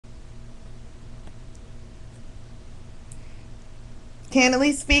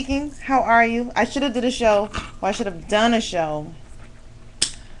Candidly speaking, how are you? I should have did a show, or I should have done a show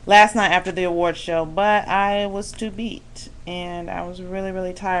last night after the award show, but I was too beat and I was really,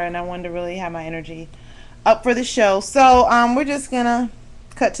 really tired, and I wanted to really have my energy up for the show. So we're just gonna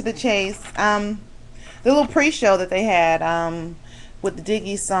cut to the chase. The little pre-show that they had with the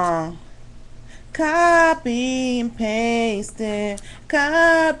Diggy song. Copy and paste it.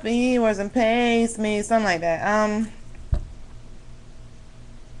 Copy words and paste me. Something like that.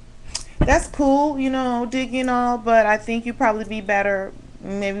 That's cool, Diggy and all, but I think you'd probably be better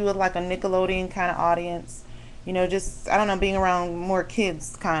maybe with like a Nickelodeon kind of audience. Just, I don't know, being around more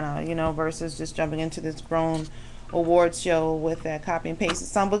kids kind of, versus just jumping into this grown awards show with that copy and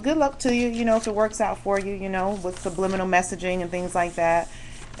paste song. But good luck to you, if it works out for you, with subliminal messaging and things like that,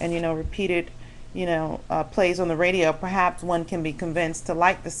 and, repeated, plays on the radio. Perhaps one can be convinced to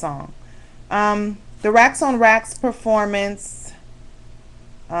like the song. The Racks on Racks performance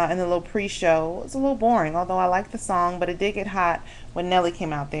in the little pre-show. It's a little boring, although I like the song, but it did get hot when Nelly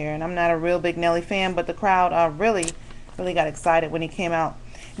came out there, and I'm not a real big Nelly fan, but the crowd really, really got excited when he came out.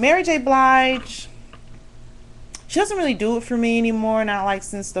 Mary J. Blige, she doesn't really do it for me anymore, not like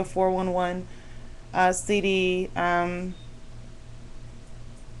since the 411 CD.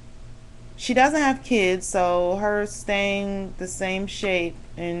 She doesn't have kids, so her staying the same shape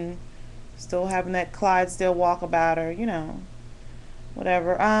and still having that Clydesdale walk about her,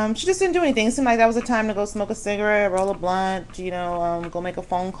 whatever. She just didn't do anything. It seemed like that was a time to go smoke a cigarette, roll a blunt, go make a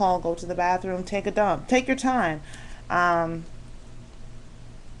phone call, go to the bathroom, take a dump. Take your time. Um,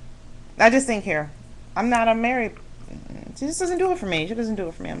 I just think here, I'm not a married. She just doesn't do it for me. She doesn't do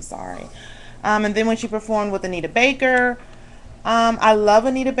it for me. I'm sorry. And then when she performed with Anita Baker, I love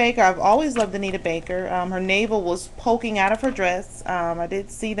Anita Baker. I've always loved Anita Baker. Her navel was poking out of her dress. I did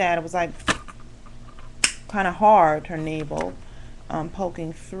see that. It was like kind of hard, her navel.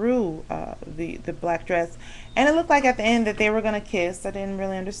 Poking through the black dress, and it looked like at the end that they were gonna kiss. I didn't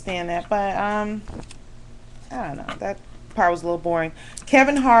really understand that, but I don't know. That part was a little boring.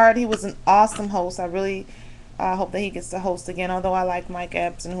 Kevin Hart, he was an awesome host. I really hope that he gets to host again. Although I like Mike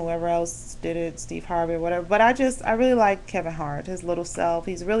Epps and whoever else did it, Steve Harvey or whatever. But I really like Kevin Hart, his little self.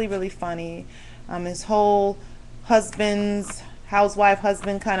 He's really, really funny. His whole husband's housewife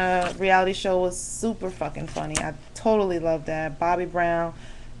husband kind of reality show was super fucking funny. I totally loved that. Bobby Brown,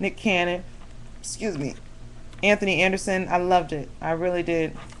 Nick Cannon, excuse me, Anthony Anderson. I loved it. I really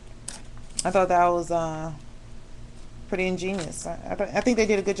did. I thought that was pretty ingenious. I think they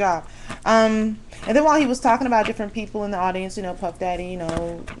did a good job. And then while he was talking about different people in the audience, Puff Daddy,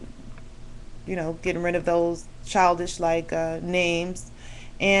 getting rid of those childish like names.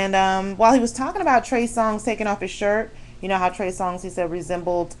 And while he was talking about Trey Songz taking off his shirt, how Trey Songz, he said,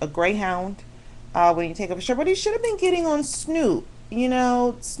 resembled a greyhound when you take off his shirt. But he should have been getting on Snoop.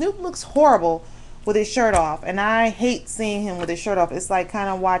 Snoop looks horrible with his shirt off. And I hate seeing him with his shirt off. It's like kind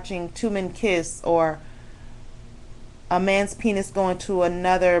of watching two men kiss, or a man's penis going to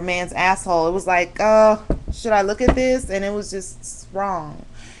another man's asshole. It was like, oh, should I look at this? And it was just wrong.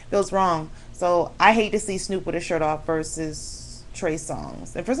 It feels wrong. So I hate to see Snoop with his shirt off versus Trey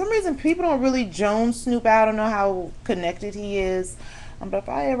Songz. And for some reason, people don't really Jones Snoop out. I don't know how connected he is. But if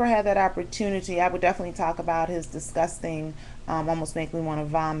I ever had that opportunity, I would definitely talk about his disgusting, almost make me want to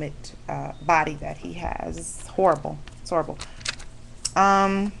vomit body that he has. It's horrible. It's horrible.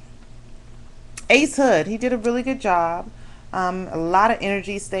 Um, Ace Hood, he did a really good job. A lot of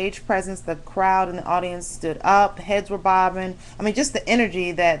energy, stage presence. The crowd and the audience stood up. Heads were bobbing. I mean, just the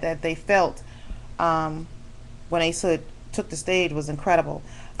energy that they felt when Ace Hood took the stage was incredible.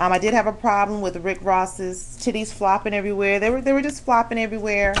 I did have a problem with Rick Ross's titties flopping everywhere. They were just flopping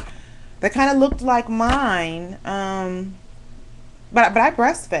everywhere. They kind of looked like mine, but I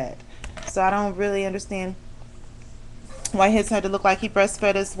breastfed, so I don't really understand why his had to look like he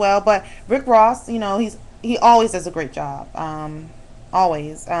breastfed as well. But Rick Ross, he always does a great job.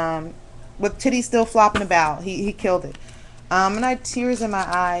 Always. With titties still flopping about, he killed it. And I had tears in my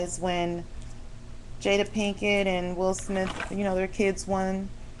eyes when Jada Pinkett and Will Smith, their kids won,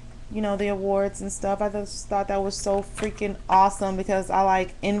 the awards and stuff. I just thought that was so freaking awesome because I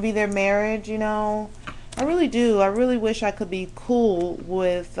like envy their marriage, I really do. I really wish I could be cool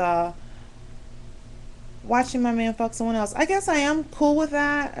with watching my man fuck someone else. I guess I am cool with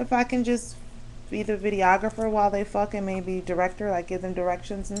that if I can just be the videographer while they fuck, and maybe director, like give them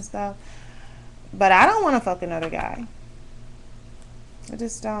directions and stuff. But I don't want to fuck another guy. I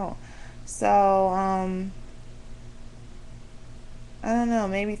just don't. So, I don't know,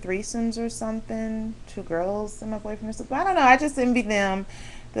 maybe threesomes or something. Two girls and my boyfriend or something. I don't know. I just envy them.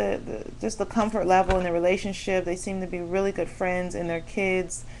 the just the comfort level in the relationship. They seem to be really good friends, and their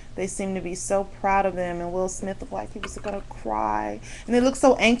kids, they seem to be so proud of them. And Will Smith looked like he was gonna cry, and they looked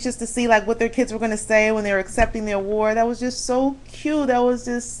so anxious to see like what their kids were gonna say when they were accepting the award. That was just so cute. That was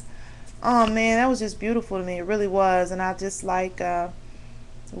just, oh man, that was just beautiful to me. It really was. And I just like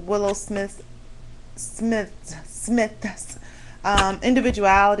Willow Smith's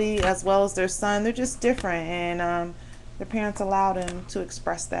individuality as well as their son. They're just different, and their parents allowed them to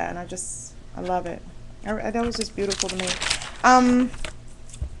express that, and I love it. That was just beautiful to me. Um,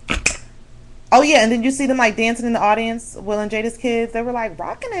 oh yeah, and then you see them like dancing in the audience. Will and Jada's kids, they were like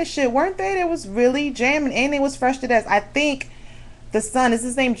rocking that shit, weren't they? They was really jamming, and they was fresh to death. I think the son, is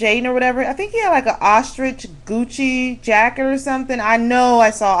his name Jaden or whatever? I think he had like an ostrich Gucci jacket or something. I know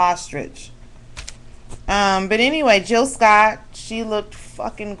I saw ostrich. But anyway, Jill Scott, she looked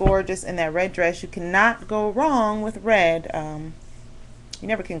fucking gorgeous in that red dress. You cannot go wrong with red. You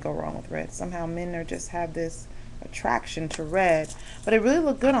never can go wrong with red. Somehow men are just have this attraction to red. But it really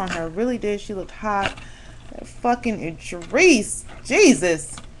looked good on her. It really did. She looked hot. That fucking Idris.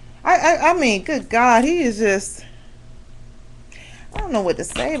 Jesus. I mean, good God. He is just, I don't know what to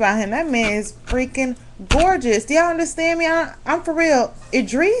say about him. That man is freaking gorgeous. Do y'all understand me? I'm for real.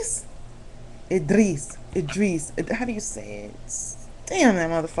 Idris. How do you say it? Damn, that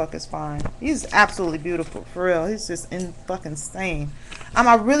motherfucker's fine. He's absolutely beautiful, for real. He's just fucking insane.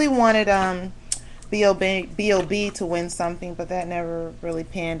 I really wanted B.O.B. to win something, but that never really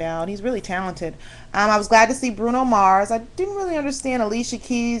panned out. He's really talented. I was glad to see Bruno Mars. I didn't really understand Alicia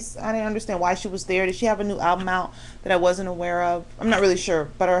Keys. I didn't understand why she was there. Did she have a new album out that I wasn't aware of? I'm not really sure,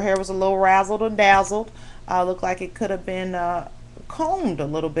 but her hair was a little razzled and dazzled. Looked like it could have been combed a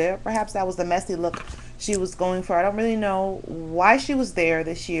little bit. Perhaps that was the messy look she was going for. I don't really know why she was there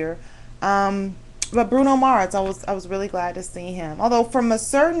this year. But Bruno Mars, I was really glad to see him. Although from a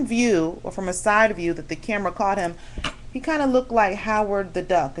certain view, or from a side view that the camera caught him, he kind of looked like Howard the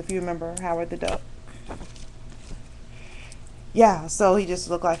Duck, if you remember Howard the Duck. Yeah, so he just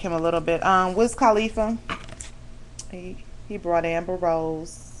looked like him a little bit. Wiz Khalifa, he brought Amber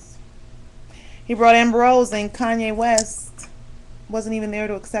Rose. He brought Amber Rose, and Kanye West wasn't even there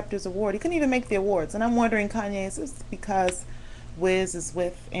to accept his award. He couldn't even make the awards. And I'm wondering, Kanye, is this because Wiz is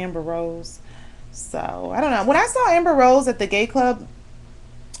with Amber Rose? So, I don't know. When I saw Amber Rose at the gay club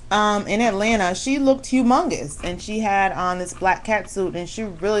in Atlanta, she looked humongous. And she had on this black catsuit, and she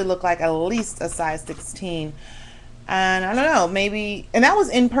really looked like at least a size 16. And I don't know, maybe, and that was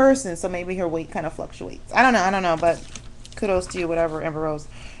in person, so maybe her weight kind of fluctuates. I don't know, but kudos to you, whatever, Amber Rose.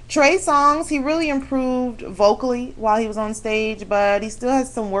 Trey Songz, he really improved vocally while he was on stage, but he still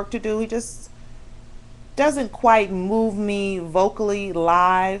has some work to do. He just doesn't quite move me vocally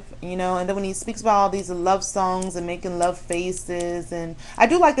live, you know. And then when he speaks about all these love songs and making love faces, and I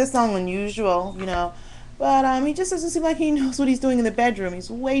do like this song Unusual, you know, but he just doesn't seem like he knows what he's doing in the bedroom.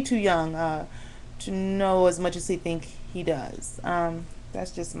 He's way too young to know as much as he think he does.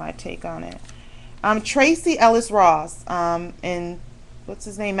 That's just my take on it. Tracy Ellis Ross, and what's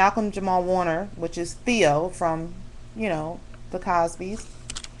his name? Malcolm Jamal Warner, which is Theo from, you know, the Cosbys.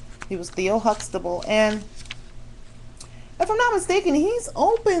 He was Theo Huxtable, and if I'm not mistaken, he's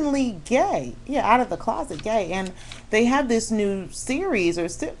openly gay. Yeah, out of the closet gay. And they have this new series or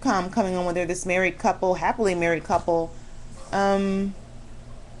sitcom coming on where they're this married couple, happily married couple. I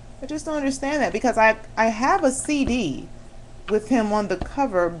just don't understand that, because I have a CD with him on the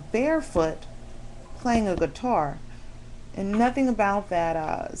cover barefoot playing a guitar, and nothing about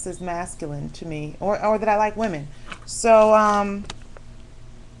that says masculine to me, or that I like women. So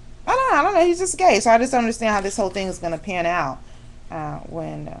I don't know, he's just gay, so I just don't understand how this whole thing is going to pan out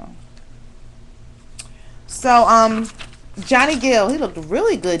Johnny Gill, he looked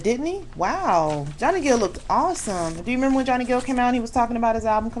really good, didn't he? Wow, Johnny Gill looked awesome. Do you remember when Johnny Gill came out and he was talking about his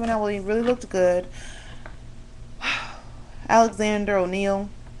album coming out? Well, he really looked good. Alexander O'Neal,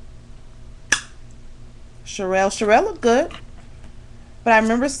 Sherelle looked good, but I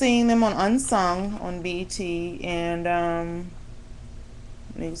remember seeing them on Unsung on BET, and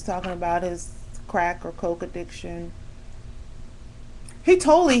he was talking about his crack or coke addiction. He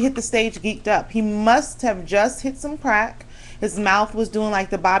totally hit the stage geeked up. He must have just hit some crack. His mouth was doing like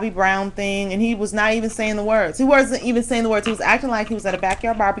the Bobby Brown thing, and he was not even saying the words. He wasn't even saying the words. He was acting like he was at a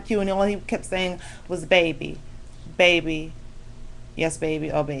backyard barbecue, and all he kept saying was baby, baby, yes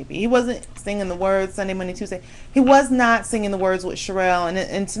baby, oh baby. He wasn't singing the words Sunday, Monday, Tuesday. He was not singing the words with Sherelle,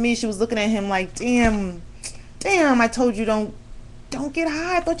 and to me, she was looking at him like, damn, I told you don't get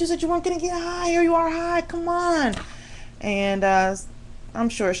high. I thought you said you weren't gonna get high. Here you are high. Come on. And I'm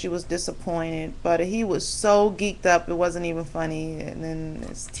sure she was disappointed, but he was so geeked up it wasn't even funny. And then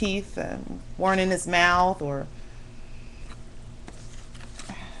his teeth weren't in his mouth, or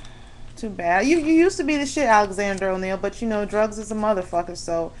too bad. You used to be the shit, Alexander O'Neal, but you know drugs is a motherfucker,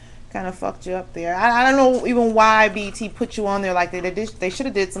 so kind of fucked you up there. I don't know even why BT put you on there like they should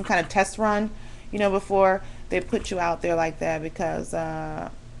have did some kind of test run, before they put you out there like that, because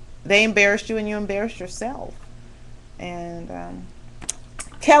they embarrassed you and you embarrassed yourself. And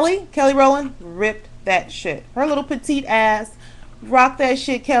Kelly Rowland ripped that shit. Her little petite ass rocked that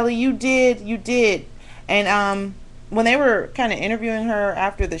shit, Kelly. You did. And when they were kind of interviewing her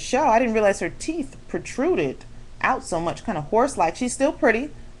after the show, I didn't realize her teeth protruded out so much, kind of horse-like. She's still pretty,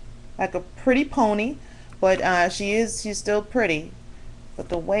 like a pretty pony, but she's still pretty. But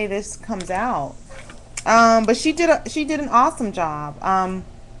the way this comes out, but she did an awesome job.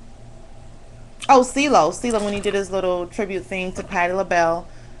 Oh, CeeLo, when he did his little tribute thing to Patti LaBelle.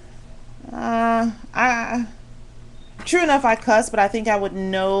 I True enough, I cuss, but I think I would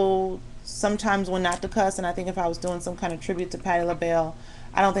know sometimes when not to cuss, and I think if I was doing some kind of tribute to Patti LaBelle,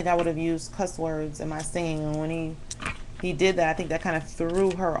 I don't think I would have used cuss words in my singing. And when he did that, I think that kind of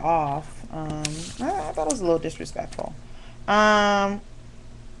threw her off. I thought it was a little disrespectful. Um,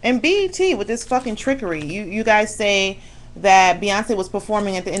 and BET with this fucking trickery. You guys say that Beyonce was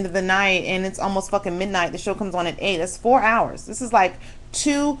performing at the end of the night and it's almost fucking midnight. The show comes on at 8. That's 4 hours. This is like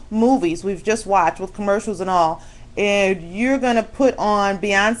 2 movies we've just watched with commercials and all. And you're gonna put on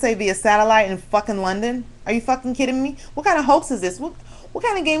Beyonce via satellite in fucking London? Are you fucking kidding me? What kind of hoax is this? What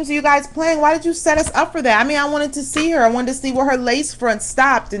kind of games are you guys playing? Why did you set us up for that? I mean, I wanted to see her. I wanted to see where her lace front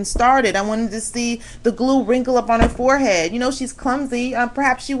stopped and started. I wanted to see the glue wrinkle up on her forehead. She's clumsy.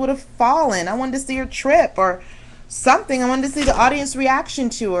 Perhaps she would have fallen. I wanted to see her trip or something. I wanted to see the audience reaction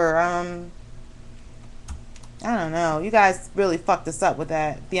to her. I don't know. You guys really fucked us up with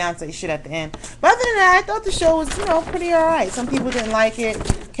that Beyonce shit at the end. But other than that, I thought the show was, pretty alright. Some people didn't like it.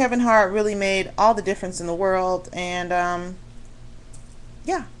 Kevin Hart really made all the difference in the world. And,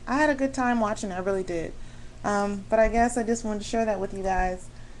 yeah, I had a good time watching it. I really did. But I guess I just wanted to share that with you guys.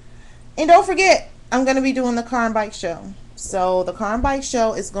 And don't forget, I'm going to be doing the Car and Bike Show. So the Car and Bike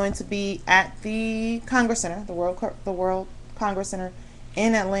Show is going to be at the Congress Center, the World Congress Center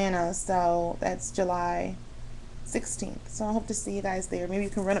in Atlanta. So that's July 16th. So I hope to see you guys there. Maybe you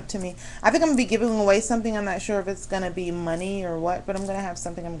can run up to me. I think I'm going to be giving away something. I'm not sure if it's going to be money or what, but I'm going to have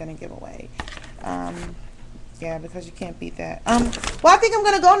something I'm going to give away. Yeah, because you can't beat that. Well, I think I'm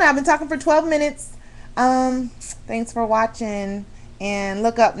going to go now. I've been talking for 12 minutes. Thanks for watching. And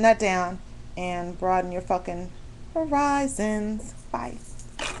look up, not down. And broaden your fucking horizons. Bye.